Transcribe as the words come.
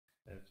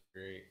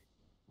Great.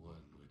 One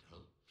would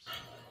hope so.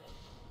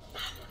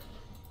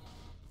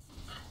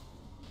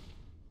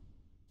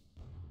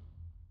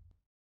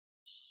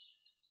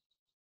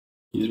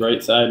 He's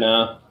right side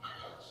now.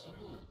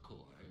 Possible, of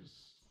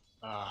course.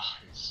 Ah,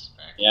 he's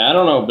back. Yeah, I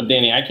don't know, but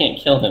Danny, I can't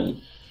kill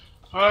him.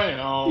 I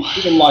know.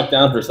 He's been locked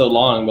down for so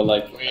long, but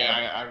like,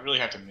 Yeah, I really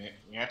have to.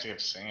 We have to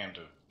get Sam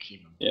to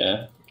keep him.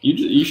 yeah,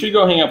 you should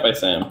go hang out by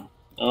Sam.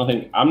 I don't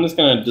think I'm just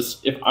gonna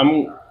if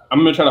I'm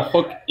gonna try to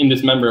hook and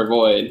dismember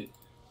Void,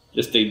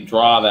 just to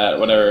draw that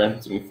whatever.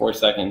 It's gonna be 4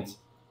 seconds.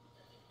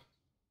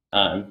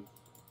 As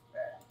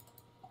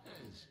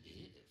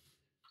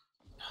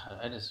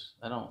if.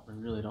 I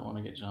really don't want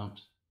to get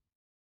jumped.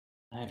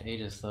 I have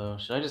Aegis though.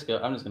 Should I just go?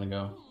 I'm just gonna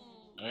go.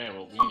 Oh, yeah,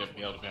 well, we need to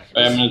be able to back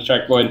I'm him. gonna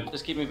check Void.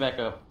 Just keep me back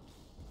up.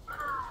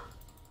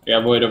 I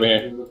got Void over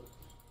here.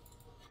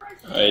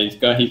 He's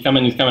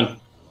coming. He's coming.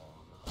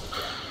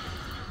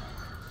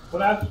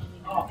 What happened?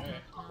 Oh, Okay.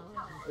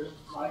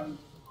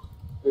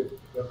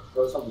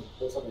 throw something.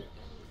 Throw something.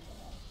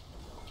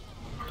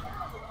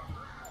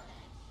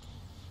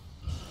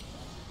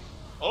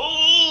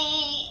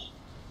 Oh!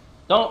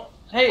 Don't.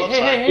 Hey, Left hey,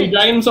 side. hey, He's hey.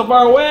 dragging him so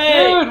far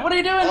away. Dude, what are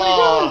you doing? What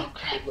are you Oh,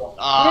 crap. doing?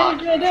 Ah,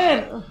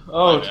 Dan.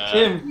 Oh, My bad.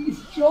 Tim.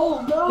 Please,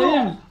 Joel, no!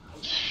 Tim.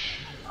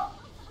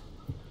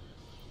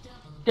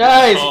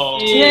 Guys, Oh.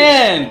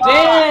 Dan.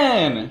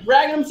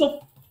 Dragging him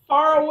so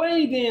far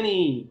away,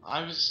 Danny.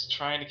 I was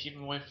trying to keep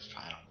him away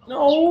from. I don't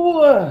know.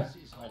 No.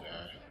 My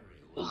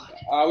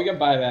bad. We got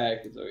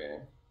buyback. It's okay.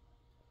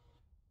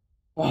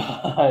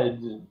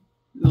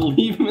 Just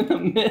leave him in the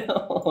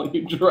middle.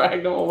 You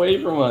dragged him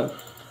away from us.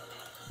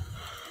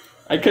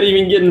 I couldn't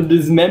even get in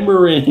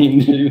dismember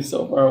range. He was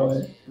so far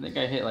away. I think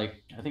I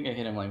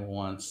hit him like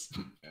once.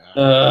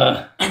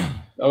 Yeah.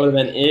 That would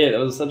have been it. That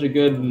was such a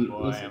good,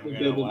 Boy, I'm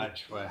gonna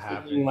watch what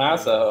happens.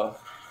 lasso.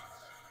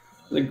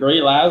 It was a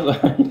great lasso.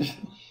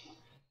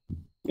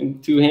 In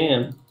two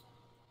hand.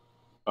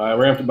 Alright,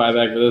 we're gonna have to buy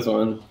back for this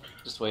one.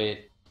 Just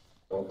wait.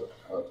 I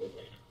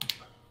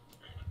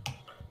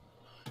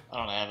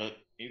don't have it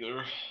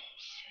either.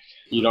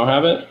 You don't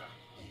have it?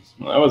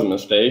 Well, that was a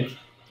mistake.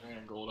 Turn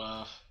gold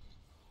off.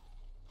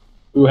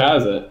 Who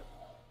has it?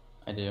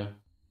 I do.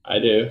 I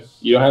do.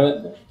 You don't have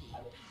it?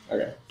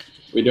 Okay.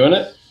 We doing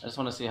it? I just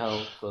want to see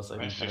how close I I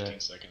can have get 15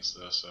 it. seconds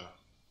though, so.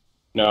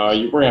 No,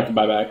 we're gonna have to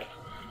buy back.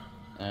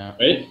 Yeah.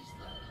 Wait.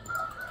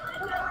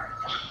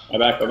 Buy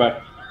back, buy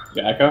back.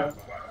 You got Echo?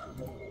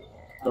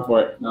 Go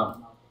for it.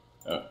 No.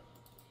 Oh.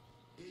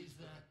 Is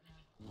that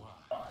why?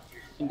 We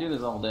can do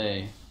this all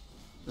day.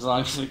 As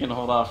long as we can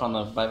hold off on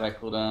the buyback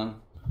cooldown.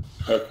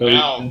 Okay.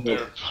 Now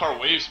our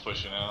waves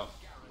pushing out.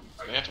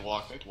 They have to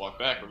walk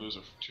back or lose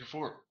a tier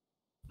 4.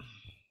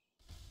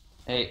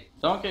 Hey,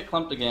 don't get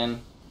clumped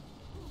again.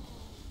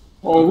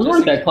 Oh, we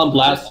weren't that clump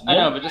last. I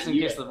know, but just in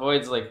case the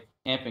void's like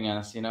camping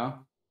us, you know?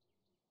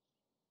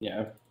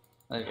 Yeah.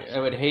 Like, I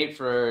would hate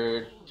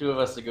for two of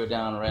us to go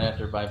down right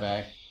after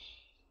buyback.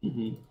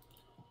 Mm-hmm.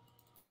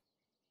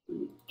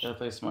 Gotta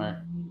play smart.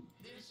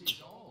 This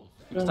is all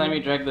thanks Next time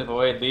you drag the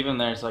void, leave him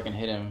there so I can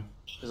hit him.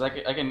 Cause I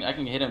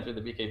can hit him through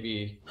the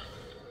BKB.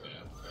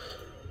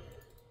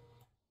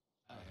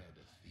 I had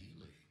a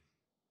feeling.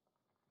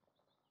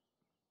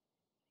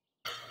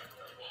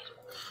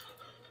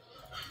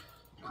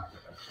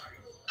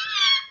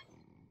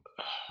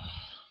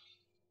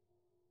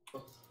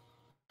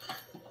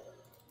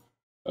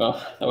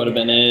 Oh, that would have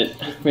been it.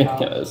 Yeah,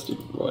 that's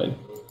stupid void.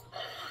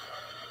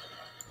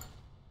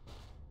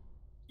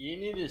 You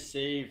need to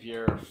save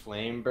your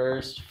flame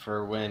burst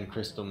for when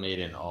Crystal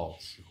Maiden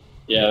ults.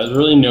 Yeah, there's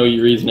really no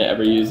reason to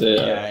ever use it.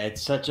 Yeah,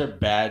 it's such a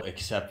bad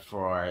except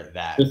for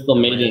that. Crystal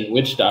The Maiden range-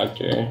 Witch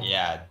Doctor.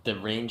 Yeah, the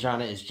range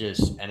on it is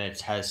just, and it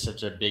has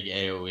such a big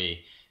AoE.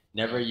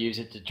 Never use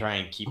it to try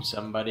and keep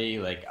somebody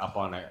like up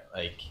on a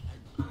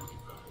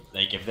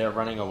like if they're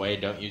running away,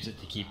 don't use it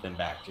to keep them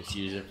back. Just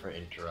use it for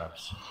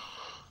interrupts.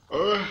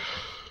 I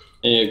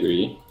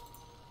agree.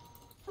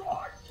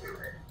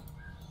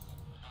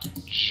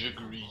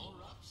 Jiggery.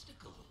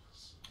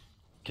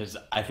 Because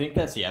I think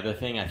that's the other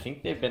thing. I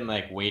think they've been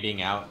like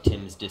waiting out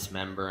Tim's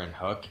dismember and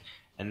hook,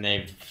 and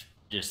they've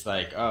just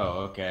like,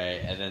 oh,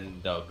 okay, and then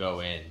they'll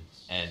go in,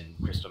 and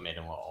Crystal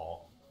Maiden will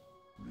ult.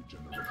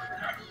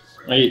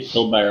 I get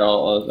killed by her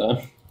all the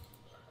time.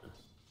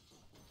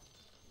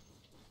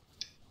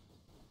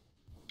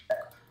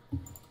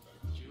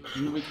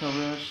 When did we kill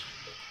Rush?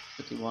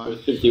 It 51.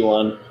 was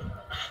 51.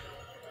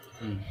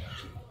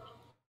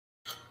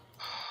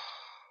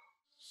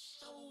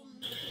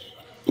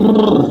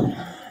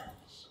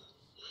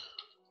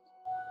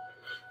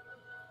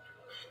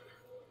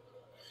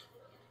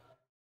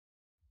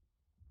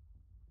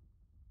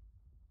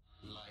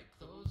 Like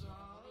those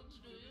odds,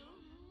 do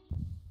you?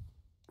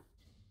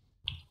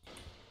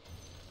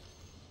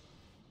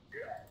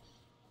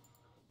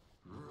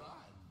 Run.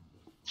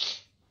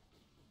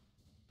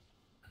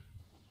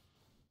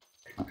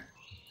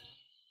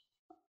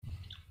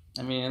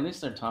 I mean, at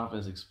least their top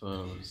is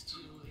exposed.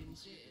 You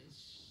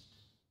insist.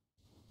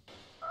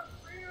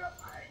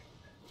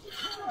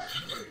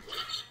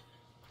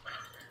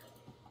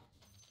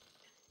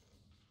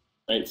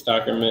 Night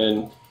Stalker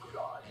mid.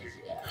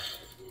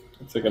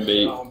 It's like a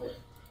bait.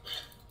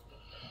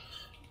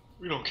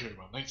 We don't care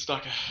about Night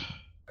Stalker.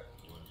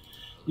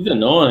 He's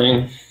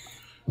annoying.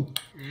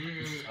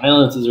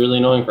 Silence is really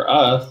annoying for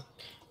us.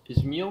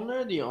 Is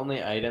Mjolnir the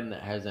only item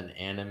that has an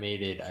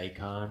animated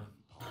icon?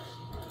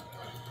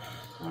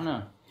 I don't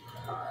know.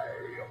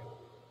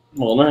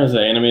 Molnar has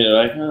an animated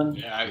icon.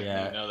 Yeah, I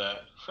Yeah. didn't know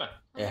that.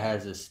 It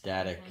has a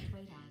static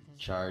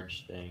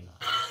charge thing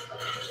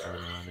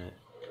on it.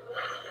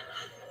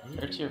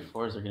 Their tier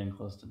 4s are getting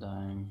close to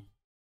dying.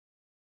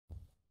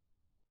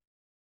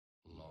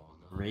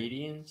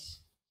 Radiance?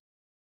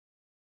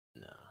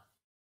 No.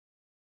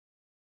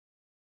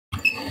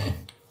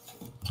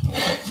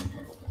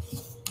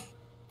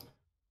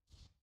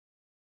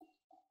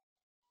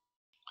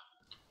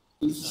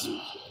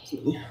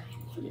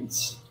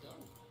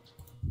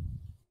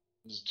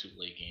 This is too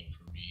late game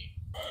for me.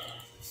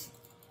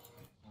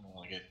 I don't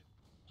want to get.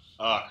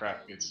 Oh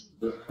crap! It's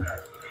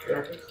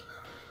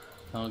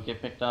Don't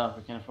get picked off.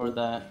 We can't afford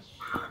that.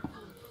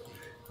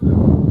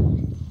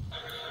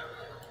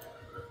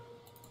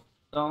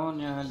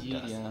 Sonya,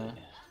 Lydia.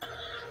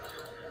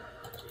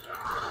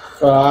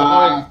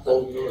 Fuck.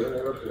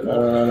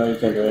 No, you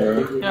can't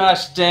go here.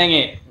 Gosh dang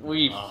it.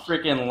 We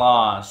freaking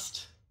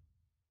lost.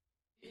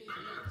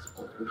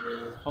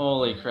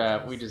 Holy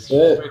crap. We just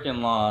Shit.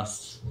 freaking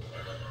lost.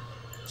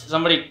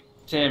 Somebody,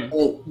 Tim.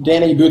 Hey,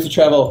 Danny, boots of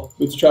travel.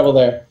 Boots of travel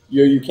there.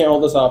 You can't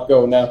hold us off.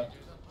 Go now.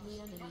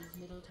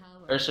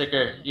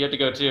 Earthshaker, you have to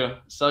go too.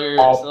 Sell your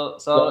Oh,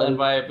 sell no, and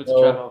buy boots of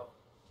no. travel.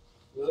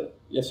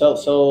 Yeah,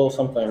 sell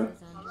something.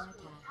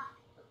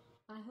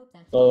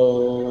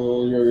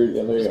 So you're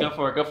yeah, there you Just go. go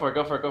for it, go for it,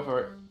 go for it, go for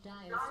it.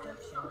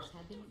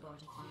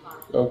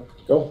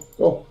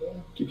 Go.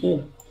 Keep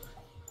hitting.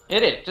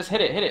 Hit it, just hit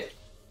it.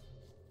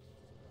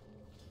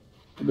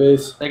 The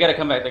base. They gotta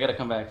come back, they gotta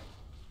come back.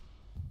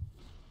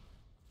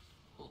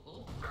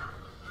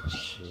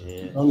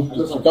 Shit.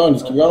 Just keep going on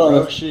this.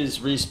 Roche is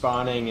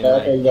respawning in Yeah,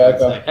 like okay, 10 yeah,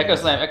 seconds. Echo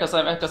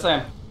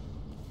slam.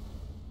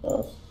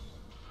 Oh,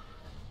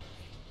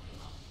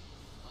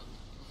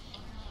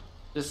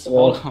 Just and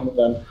hold then- on. and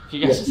then-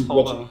 You guys yeah, just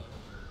hold yeah. on.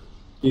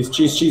 He's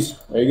cheese.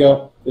 There you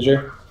go. Is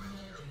your?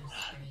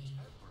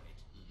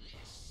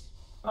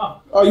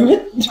 Oh, you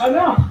hit. I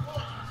know.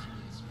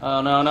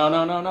 Oh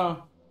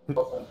no.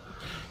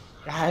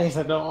 Guys,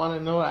 I don't want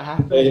to know what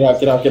happened. Hey,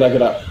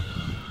 get out.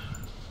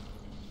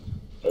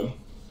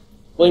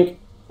 Blink.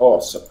 Oh,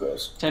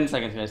 surprise. 10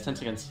 seconds, guys, 10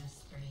 seconds.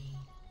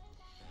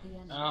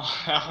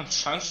 oh,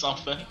 Alan's done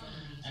something.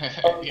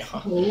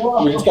 Yeah,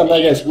 We just got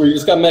megas.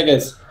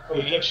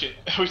 we ain't shit.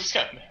 We just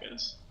got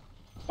megas.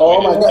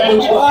 Oh my god.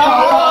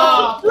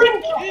 Ah!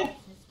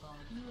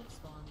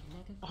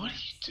 What are you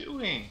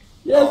doing?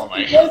 Yes, Oh my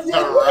yes, god, yes,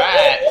 the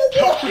rat! yes, The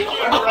yes,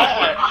 freaking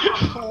rat!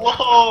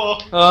 Whoa!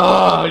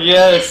 Oh,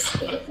 yes!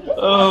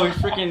 Oh, we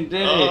freaking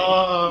did it!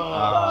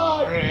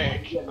 Oh,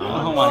 frick.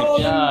 Oh my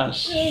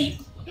gosh. I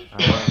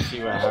want to see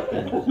what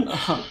happened.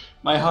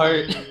 My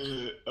heart.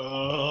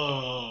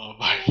 Oh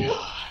my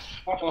god.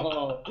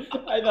 Oh,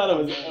 I thought it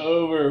was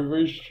over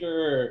for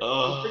sure.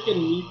 Oh. The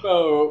freaking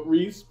Nepo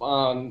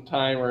respawn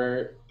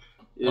timer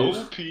is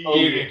OP.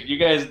 Dude, you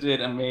guys did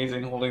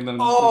amazing holding them.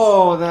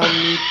 Oh, that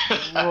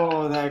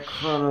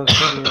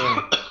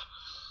Chronosphere.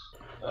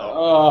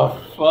 Oh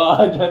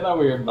fuck! I thought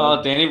we were.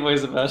 Oh, Danny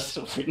Boy's about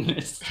to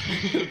witness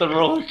the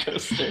roller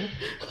coaster.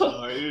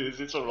 Oh, it is.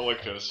 It's a roller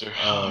coaster.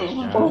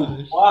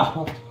 Oh,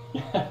 Wow.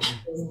 It's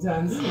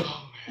intense.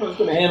 I was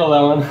gonna handle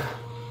that one.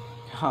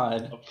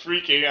 God. I'm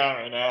freaking out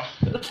right now.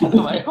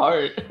 My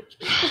heart.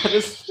 That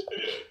was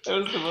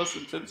the most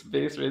intense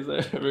base race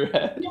I've ever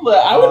had.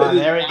 I would have.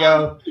 there we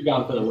go.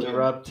 Gone for the win.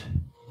 Interrupt.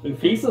 And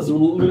Faceless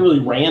literally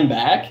ran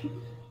back.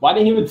 Why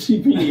didn't he even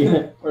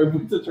TP or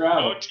boots of Oh,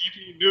 travel?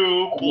 TP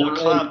new, pull the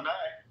cloud 9.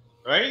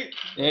 Right?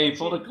 Yeah, he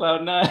pulled a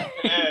Cloud 9.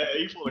 Yeah,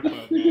 he pulled a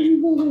cloud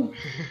 9.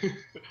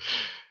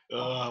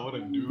 What a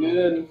noob.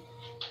 Good.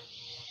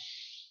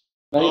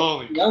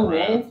 Holy Young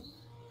crap. man.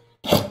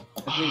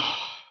 I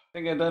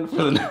think I'm done for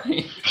the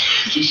night.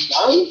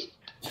 Done?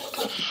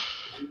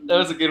 That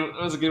was a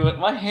good one.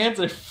 My hands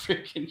are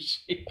freaking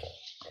shaking.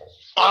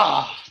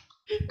 Ah!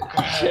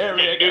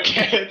 Jeremy, I new got-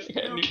 cans. I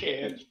got New new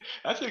cans.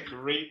 That's a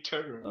great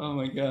turnaround. Oh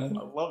my god.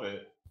 I love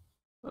it.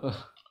 Ugh.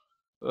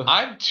 Ugh.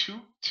 I'm two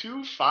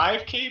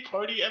 5K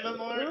party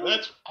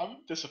MMR. I'm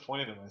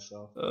disappointed in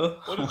myself. Ugh.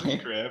 What is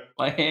this crap?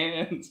 My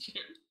hands.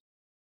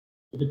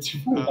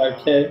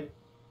 2.5K.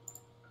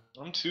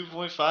 I'm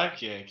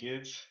 2.5K,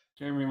 kids.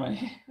 Jeremy,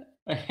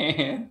 my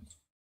hands.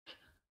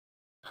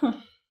 Ugh.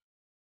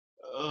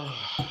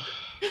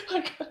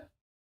 I got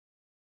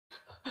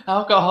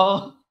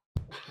alcohol.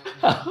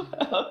 Oh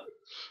god.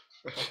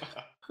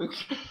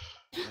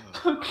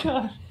 Oh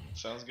god.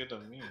 Sounds good to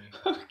me.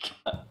 Oh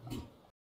god.